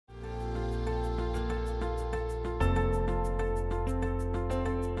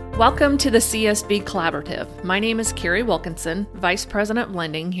Welcome to the CSB Collaborative. My name is Carrie Wilkinson, Vice President of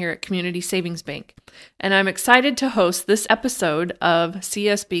Lending here at Community Savings Bank, and I'm excited to host this episode of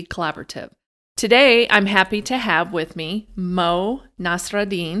CSB Collaborative. Today, I'm happy to have with me Mo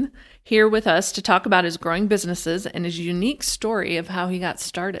Nasraddin here with us to talk about his growing businesses and his unique story of how he got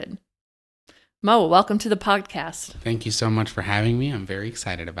started. Mo, welcome to the podcast. Thank you so much for having me. I'm very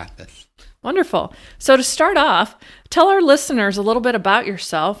excited about this. Wonderful. So to start off, tell our listeners a little bit about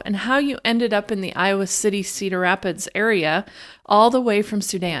yourself and how you ended up in the Iowa City, Cedar Rapids area, all the way from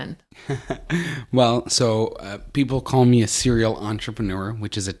Sudan. Well, people call me a serial entrepreneur,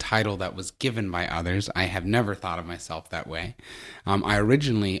 which is a title that was given by others. I have never thought of myself that way. I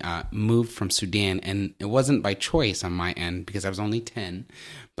originally moved from Sudan, and it wasn't by choice on my end because I was only 10,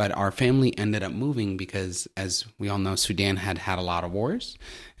 but our family ended up moving because, as we all know, Sudan had a lot of wars,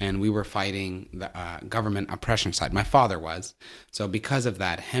 and we were fighting the government oppression side. My father was. So because of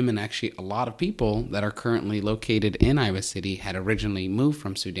that, him and actually a lot of people that are currently located in Iowa City had originally moved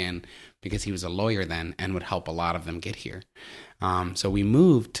from Sudan because he was a lawyer then and would help a lot of them get here. So we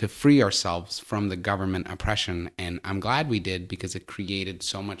moved to free ourselves from the government oppression, and I'm glad we did because it created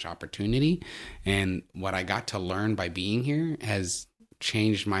so much opportunity. And what I got to learn by being here has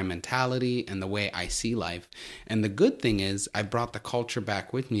changed my mentality and the way I see life. And the good thing is I brought the culture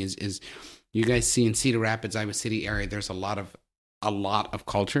back with me. Is you guys see in Cedar Rapids, Iowa City area, there's a lot of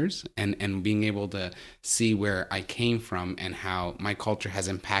cultures, and being able to see where I came from and how my culture has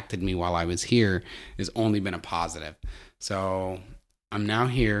impacted me while I was here has only been a positive. So I'm now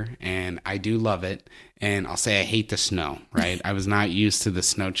here and I do love it. And I'll say I hate the snow, right? I was not used to the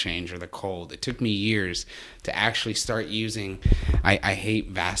snow change or the cold. It took me years to actually start using, I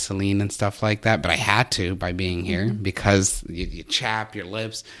hate Vaseline and stuff like that, but I had to by being here because you chap your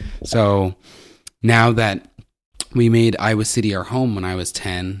lips. So now that we made Iowa City our home when I was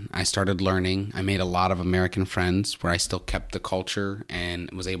 10, I started learning. I made a lot of American friends where I still kept the culture and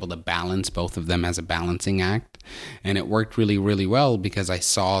was able to balance both of them as a balancing act. And it worked really, really well because I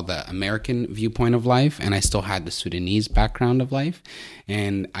saw the American viewpoint of life and I still had the Sudanese background of life.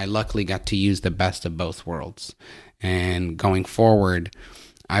 And I luckily got to use the best of both worlds. And going forward,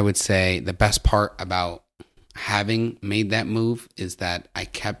 I would say the best part about having made that move is that I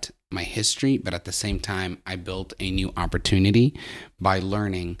kept my history, but at the same time, I built a new opportunity by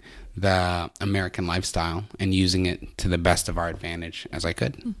learning the American lifestyle and using it to the best of our advantage as I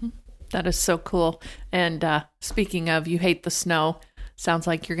could. Mm-hmm. That is so cool. And speaking of, you hate the snow. Sounds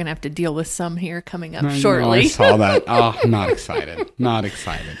like you're going to have to deal with some here coming up shortly. I saw that. Oh, I'm not excited. Not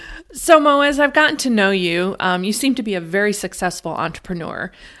excited. So Mo, as I've gotten to know you, you seem to be a very successful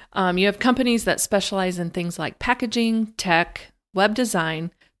entrepreneur. You have companies that specialize in things like packaging, tech, web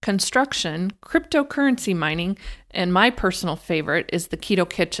design, construction, cryptocurrency mining, and my personal favorite is the Keto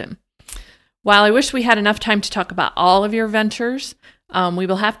Kitchen. While I wish we had enough time to talk about all of your ventures, we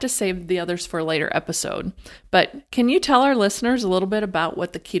will have to save the others for a later episode. But can you tell our listeners a little bit about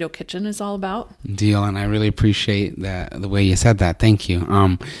what the Keto Kitchen is all about? Deal, and I really appreciate the way you said that. Thank you.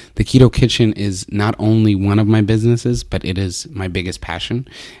 The Keto Kitchen is not only one of my businesses, but it is my biggest passion.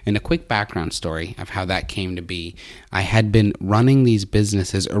 And a quick background story of how that came to be. I had been running these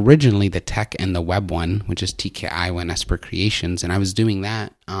businesses, originally the tech and the web one, which is TKI and Esper Creations, and I was doing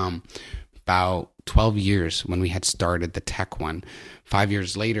that about 12 years when we had started the tech one. 5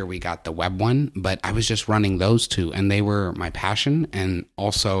 years later, we got the web one, but I was just running those two, and they were my passion and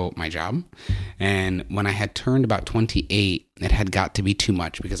also my job. And when I had turned about 28, it had got to be too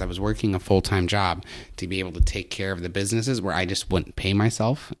much because I was working a full-time job to be able to take care of the businesses where I just wouldn't pay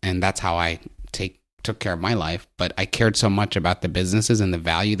myself, and that's how I took care of my life. But I cared so much about the businesses and the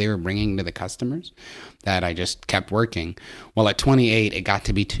value they were bringing to the customers that I just kept working. Well, at 28, it got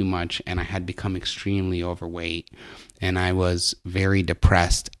to be too much, and I had become extremely overweight. And I was very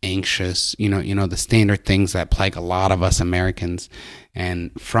depressed, anxious, you know, the standard things that plague a lot of us Americans.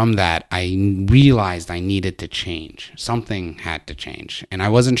 And from that, I realized I needed to change. Something had to change. And I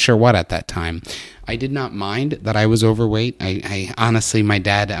wasn't sure what at that time. I did not mind that I was overweight. I honestly, my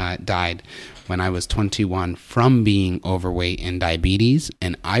dad died when I was 21 from being overweight and diabetes,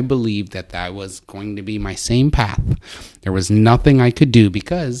 and I believed that was going to be my same path. There was nothing I could do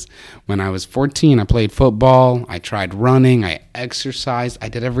because when I was 14, I played football, I tried running, I exercised, I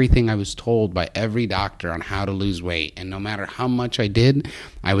did everything I was told by every doctor on how to lose weight, and no matter how much I did,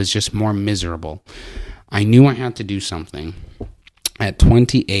 I was just more miserable. I knew I had to do something. At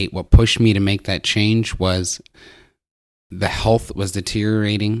 28, what pushed me to make that change was the health was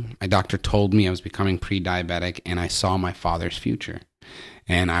deteriorating. My doctor told me I was becoming pre-diabetic, and I saw my father's future.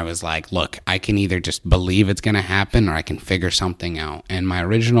 And I was like, look, I can either just believe it's going to happen or I can figure something out. And my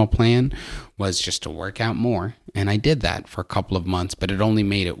original plan was just to work out more. And I did that for a couple of months, but it only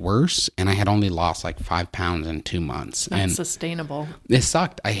made it worse. And I had only lost like 5 pounds in 2 months. That's sustainable. It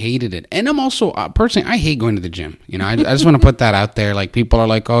sucked. I hated it. And I'm also, personally, I hate going to the gym. You know, I just want to put that out there. Like, people are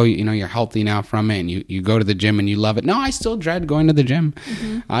like, oh, you know, you're healthy now from it, and you go to the gym and you love it. No, I still dread going to the gym.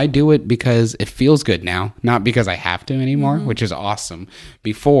 I do it because it feels good now, not because I have to anymore, which is awesome.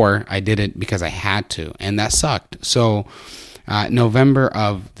 Before, I did it because I had to, and that sucked. So November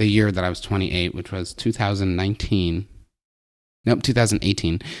of the year that I was 28, which was 2018,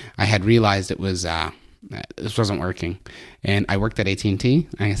 I had realized it was this wasn't working. And I worked at AT&T,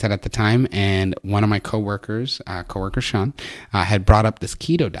 like I said at the time, and one of my coworkers Sean, had brought up this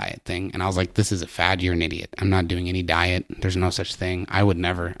keto diet thing, and I was like, this is a fad, you're an idiot. I'm not doing any diet. There's no such thing. I would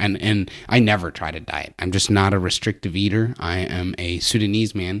never, and I never tried a diet. I'm just not a restrictive eater. I am a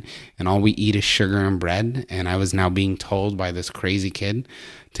Sudanese man, and all we eat is sugar and bread, and I was now being told by this crazy kid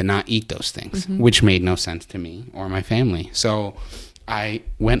to not eat those things, which made no sense to me or my family. So I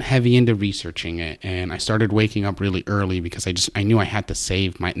went heavy into researching it, and I started waking up really early because I knew I had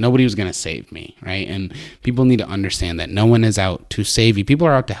to nobody was going to save me, right? And people need to understand that no one is out to save you. People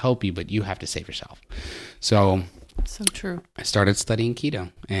are out to help you, but you have to save yourself. So true. I started studying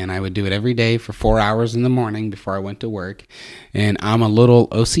keto, and I would do it every day for 4 hours in the morning before I went to work. And I'm a little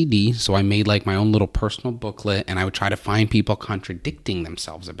OCD, so I made like my own little personal booklet, and I would try to find people contradicting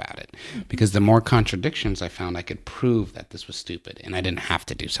themselves about it, because the more contradictions I found, I could prove that this was stupid and I didn't have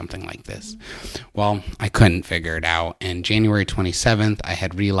to do something like this. Well, I couldn't figure it out, and January 27th, I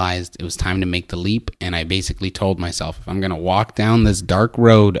had realized it was time to make the leap, and I basically told myself, if I'm going to walk down this dark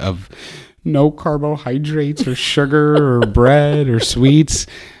road of no carbohydrates or sugar or bread or sweets,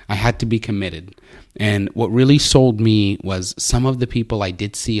 I had to be committed. And what really sold me was some of the people I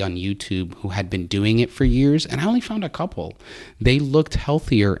did see on YouTube who had been doing it for years, and I only found a couple. They looked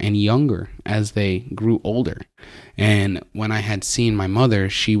healthier and younger as they grew older. And when I had seen my mother,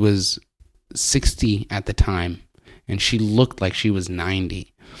 she was 60 at the time, and she looked like she was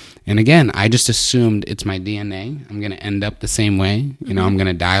 90. And again, I just assumed it's my DNA. I'm going to end up the same way. You know, I'm going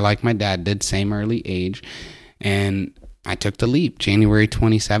to die like my dad did, same early age. And I took the leap. January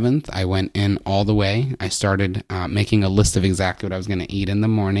 27th, I went in all the way. I started making a list of exactly what I was going to eat in the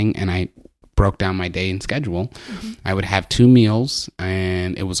morning, and I broke down my day and schedule. I would have 2 meals,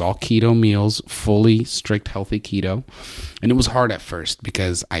 and it was all keto meals, fully strict healthy keto. And it was hard at first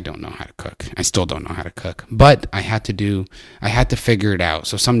because I don't know how to cook. I still don't know how to cook, but I had to figure it out.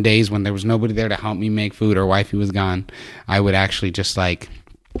 So some days when there was nobody there to help me make food, or wifey was gone, I would actually just like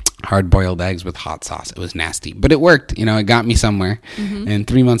hard-boiled eggs with hot sauce. It was nasty, but it worked. You know, it got me somewhere. And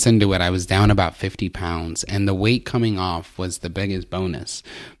 3 months into it, I was down about 50 pounds, and the weight coming off was the biggest bonus,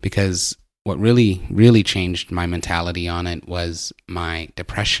 because what really, really changed my mentality on it was my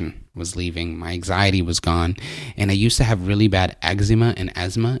depression was leaving, my anxiety was gone, and I used to have really bad eczema and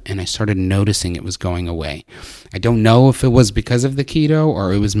asthma, and I started noticing it was going away. I don't know if it was because of the keto,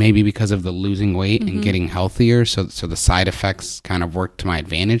 or it was maybe because of the losing weight and getting healthier, so the side effects kind of worked to my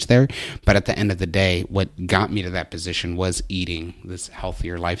advantage there. But at the end of the day, what got me to that position was eating this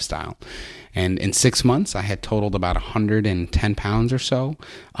healthier lifestyle. And in 6 months, I had totaled about 110 pounds or so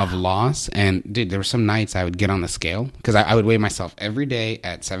of loss. And dude, there were some nights I would get on the scale, because I would weigh myself every day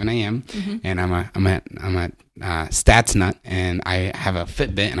at 7 a.m. And I'm a stats nut, and I have a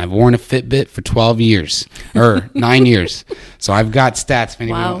Fitbit, and I've worn a Fitbit for 12 years or 9 years. So I've got stats. If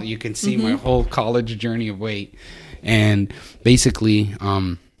anybody, you can see my whole college journey of weight. And basically,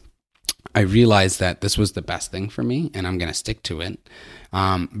 I realized that this was the best thing for me, and I'm going to stick to it.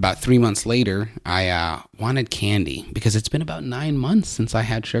 About 3 months later, I wanted candy, because it's been about 9 months since I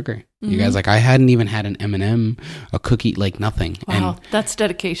had sugar. You guys, like, I hadn't even had an M&M, a cookie, like nothing. Wow, and that's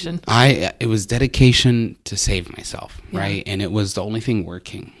dedication. It was dedication to save myself, right? And it was the only thing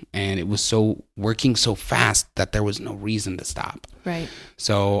working. And it was working so fast that there was no reason to stop. Right.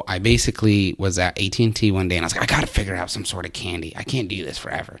 So I basically was at AT&T one day, and I was like, I got to figure out some sort of candy. I can't do this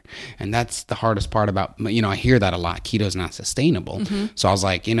forever. And that's the hardest part about, you know, I hear that a lot. Keto's not sustainable. So I was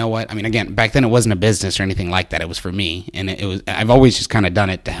like, you know what? I mean, again, back then it wasn't a business or anything like that. It was for me. And I've always just kind of done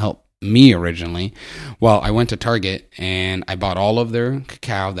it to help me originally. Well, I went to Target, and I bought all of their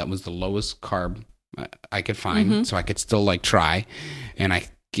cacao that was the lowest carb I could find, so I could still like try. And I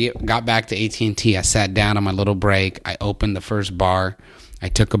got back to AT&T. I sat down on my little break. I opened the first bar. I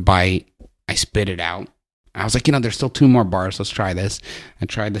took a bite. I spit it out. I was like, you know, there's still 2 more bars. Let's try this. I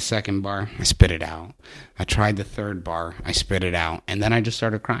tried the second bar. I spit it out. I tried the third bar. I spit it out. And then I just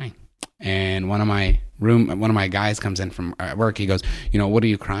started crying. And one of my guys comes in from work. He goes, what are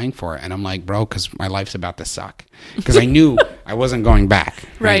you crying for? And I'm like, bro, because my life's about to suck. Because I knew I wasn't going back.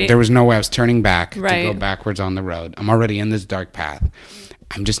 Right? There was no way I was turning back to go backwards on the road. I'm already in this dark path.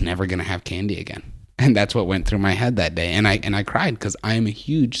 I'm just never going to have candy again. And that's what went through my head that day. And I cried because I am a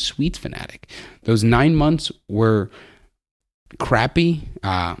huge sweets fanatic. Those 9 months were crappy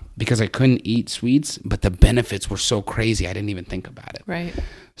because I couldn't eat sweets, but the benefits were so crazy I didn't even think about it. Right.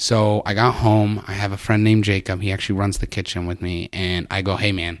 So I got home. I have a friend named Jacob. He actually runs the kitchen with me. And I go,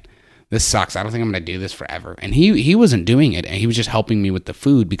 hey, man, this sucks. I don't think I'm going to do this forever. And he wasn't doing it. And he was just helping me with the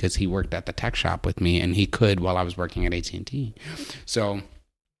food because he worked at the tech shop with me. And he could while I was working at AT&T. So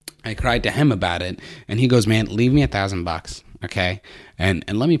I cried to him about it. And he goes, man, leave me $1,000. Okay. And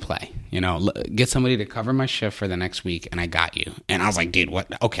let me play, get somebody to cover my shift for the next week. And I got you. And I was like, dude,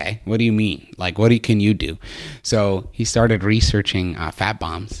 what? Okay. What do you mean? Like, can you do? So he started researching fat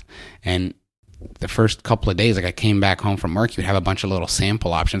bombs. And the first couple of days, like I came back home from work, you'd have a bunch of little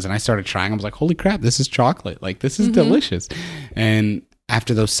sample options. And I started trying. I was like, holy crap, this is chocolate. Like, this is delicious. And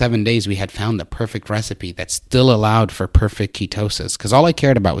after those 7 days, we had found the perfect recipe that still allowed for perfect ketosis, because all I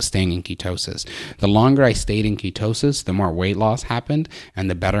cared about was staying in ketosis. The longer I stayed in ketosis, the more weight loss happened, and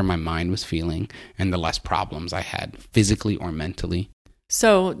the better my mind was feeling, and the less problems I had physically or mentally.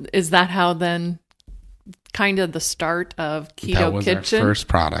 So is that how then kind of the start of Keto Kitchen? That was our first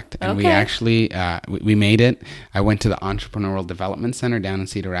product. And we actually, we made it. I went to the Entrepreneurial Development Center down in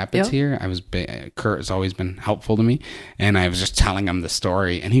Cedar Rapids here. Kurt has always been helpful to me. And I was just telling him the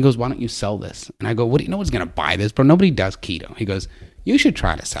story. And he goes, why don't you sell this? And I go, no one's going to buy this, bro. Nobody does keto. He goes, you should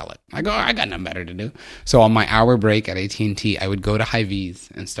try to sell it. I go, I got nothing better to do. So on my hour break at AT&T, I would go to Hy-Vee's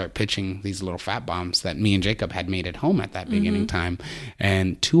and start pitching these little fat bombs that me and Jacob had made at home at that beginning time.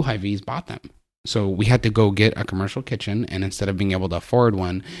 And 2 Hy-Vee's bought them. So we had to go get a commercial kitchen, and instead of being able to afford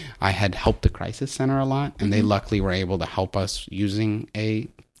one, I had helped the crisis center a lot, and they luckily were able to help us using a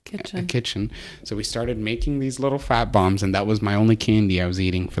kitchen. So we started making these little fat bombs, and that was my only candy I was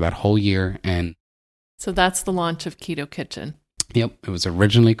eating for that whole year. And so that's the launch of Keto Kitchen. Yep. It was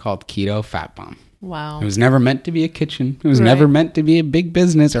originally called Keto Fat Bomb. Wow. It was never meant to be a kitchen. It was never meant to be a big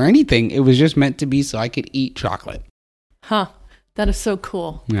business or anything. It was just meant to be so I could eat chocolate. Huh. That is so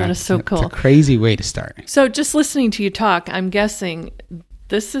cool. Yeah, that is so cool. It's a crazy way to start. So just listening to you talk, I'm guessing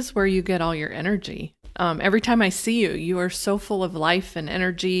this is where you get all your energy. Every time I see you, you are so full of life and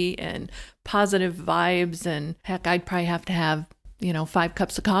energy and positive vibes. And heck, I'd probably have to have, 5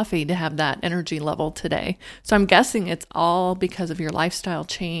 cups of coffee to have that energy level today. So I'm guessing it's all because of your lifestyle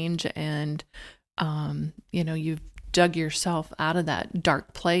change and, you've dug yourself out of that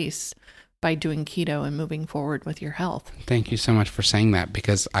dark place by doing keto and moving forward with your health. Thank you so much for saying that,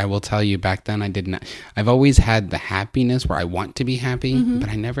 because I will tell you, back then I've always had the happiness where I want to be happy, but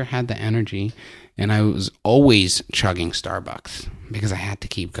I never had the energy. And I was always chugging Starbucks because I had to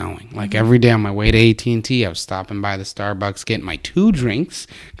keep going. Like every day on my way to AT&T, I was stopping by the Starbucks, getting my 2 drinks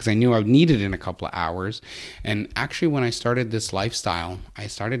because I knew I would need it in a couple of hours. And actually, when I started this lifestyle, I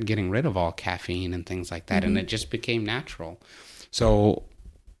started getting rid of all caffeine and things like that. And it just became natural. So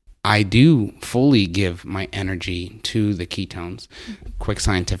I do fully give my energy to the ketones. Quick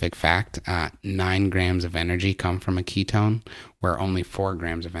scientific fact, 9 grams of energy come from a ketone, where only 4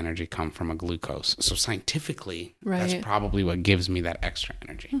 grams of energy come from a glucose. So scientifically, that's probably what gives me that extra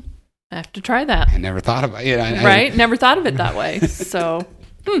energy. I have to try that. I never thought about it. Never thought of it that way.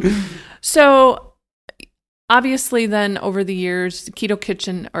 So obviously then over the years, Keto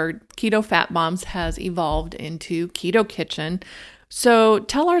Kitchen or Keto Fat Bombs has evolved into Keto Kitchen. So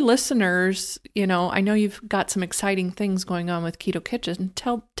tell our listeners, I know you've got some exciting things going on with Keto Kitchen.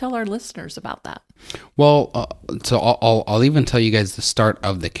 Tell our listeners about that. Well, so I'll even tell you guys the start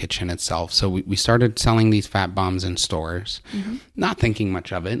of the kitchen itself. So we started selling these fat bombs in stores, not thinking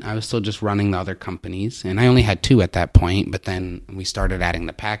much of it. I was still just running the other companies, and I only had 2 at that point. But then we started adding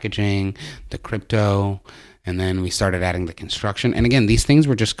the packaging, the crypto, and then we started adding the construction. And again, these things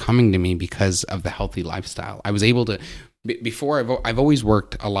were just coming to me because of the healthy lifestyle. I was able to... Before, I've always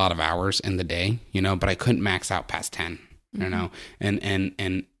worked a lot of hours in the day, but I couldn't max out past 10,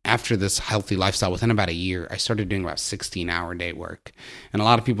 and after this healthy lifestyle, within about a year, I started doing about 16-hour day work. And a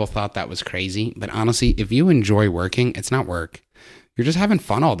lot of people thought that was crazy. But honestly, if you enjoy working, it's not work. You're just having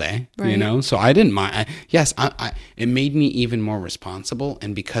fun all day, So I didn't mind. It made me even more responsible.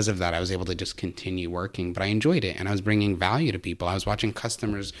 And because of that, I was able to just continue working. But I enjoyed it. And I was bringing value to people. I was watching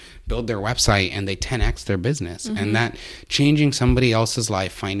customers build their website and they 10x their business. And that changing somebody else's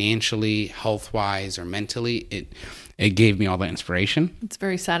life financially, health-wise, or mentally, it gave me all the inspiration. It's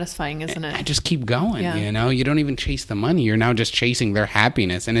very satisfying, isn't it? I just keep going, Yeah. you know? You don't even chase the money. You're now just chasing their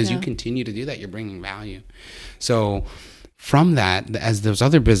happiness. And as you continue to do that, you're bringing value. So from that, as those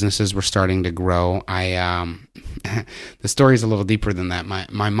other businesses were starting to grow, the story's a little deeper than that.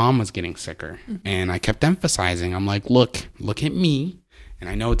 My mom was getting sicker, and I kept emphasizing, I'm like, look at me. And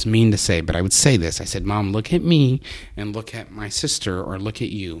I know it's mean to say, but I would say this. I said, Mom, look at me and look at my sister, or look at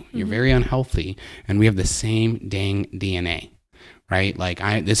you. You're very unhealthy, and we have the same dang DNA, right? Like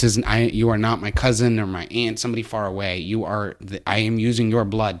you are not my cousin or my aunt, somebody far away. I am using your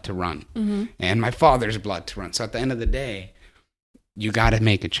blood to run, and my father's blood to run. So at the end of the day, you got to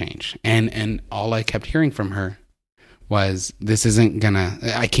make a change. And all I kept hearing from her was, this isn't gonna,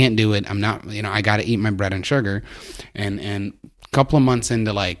 I can't do it. I'm not, I got to eat my bread and sugar. And a couple of months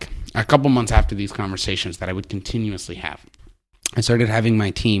after these conversations that I would continuously have, I started having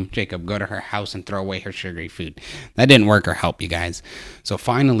my team, Jacob, go to her house and throw away her sugary food. That didn't work or help, you guys. So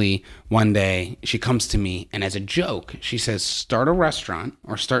finally, one day, she comes to me, and as a joke, she says, start a restaurant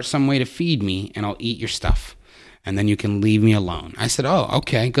or start some way to feed me, and I'll eat your stuff, and then you can leave me alone. I said, oh,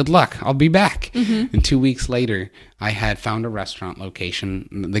 okay, good luck. I'll be back. And 2 weeks later, I had found a restaurant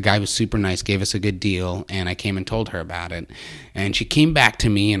location. The guy was super nice, gave us a good deal, and I came and told her about it. And she came back to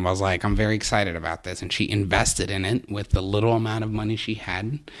me and was like, I'm very excited about this. And she invested in it with the little amount of money she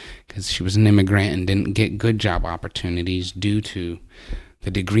had, because she was an immigrant and didn't get good job opportunities due to the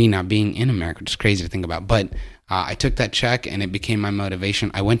degree not being in America, which is crazy to think about. But I took that check, and it became my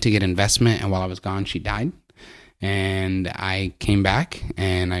motivation. I went to get investment, and while I was gone, she died. And I came back,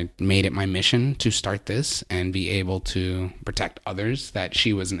 and I made it my mission to start this and be able to protect others that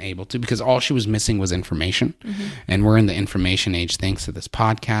she wasn't able to, because all she was missing was information. And we're in the information age thanks to this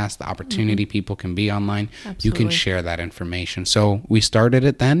podcast, the opportunity people can be online. Absolutely. You can share that information. So we started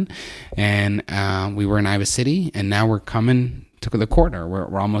it then, and we were in Iowa City, and now we're coming to the quarter.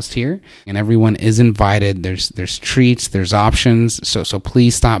 We're almost here, and everyone is invited. There's treats, there's options. So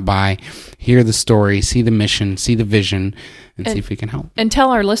please stop by, hear the story, see the mission, see the vision, and see if we can help. And tell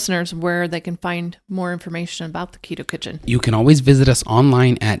our listeners where they can find more information about the Keto Kitchen. You can always visit us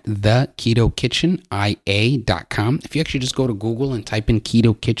online at theketokitchenia.com. If you actually just go to Google and type in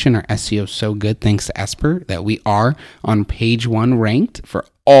Keto Kitchen, our SEO is so good, thanks to Esper, that we are on page 1 ranked for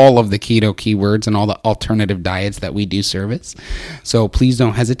all of the keto keywords and all the alternative diets that we do service. So please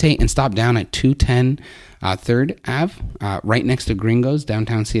don't hesitate, and stop down at 210 3rd Ave, right next to Gringo's,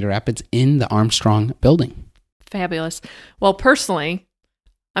 downtown Cedar Rapids, in the Armstrong building. Fabulous. Well, personally,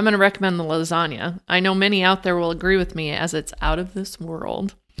 I'm going to recommend the lasagna. I know many out there will agree with me, as it's out of this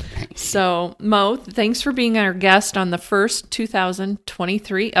world. So, Mo, thanks for being our guest on the first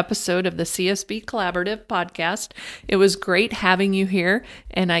 2023 episode of the CSB Collaborative podcast. It was great having you here,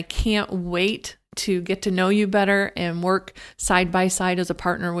 and I can't wait to get to know you better and work side by side as a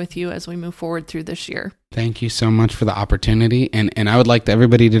partner with you as we move forward through this year. Thank you so much for the opportunity. And I would like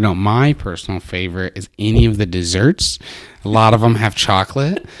everybody to know my personal favorite is any of the desserts. A lot of them have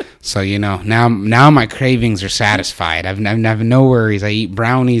chocolate. So, now my cravings are satisfied. I've no worries. I eat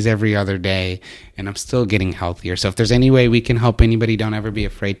brownies every other day, and I'm still getting healthier. So if there's any way we can help anybody, don't ever be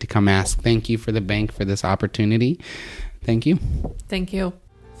afraid to come ask. Thank you for the bank for this opportunity. Thank you. Thank you.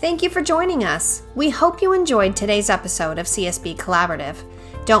 Thank you for joining us. We hope you enjoyed today's episode of CSB Collaborative.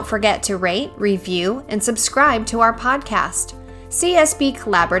 Don't forget to rate, review, and subscribe to our podcast. CSB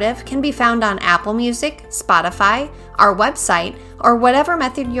Collaborative can be found on Apple Music, Spotify, our website, or whatever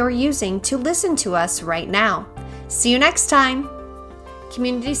method you're using to listen to us right now. See you next time.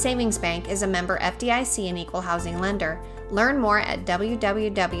 Community Savings Bank is a member FDIC and equal housing lender. Learn more at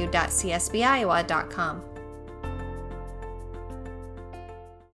www.csbiowa.com.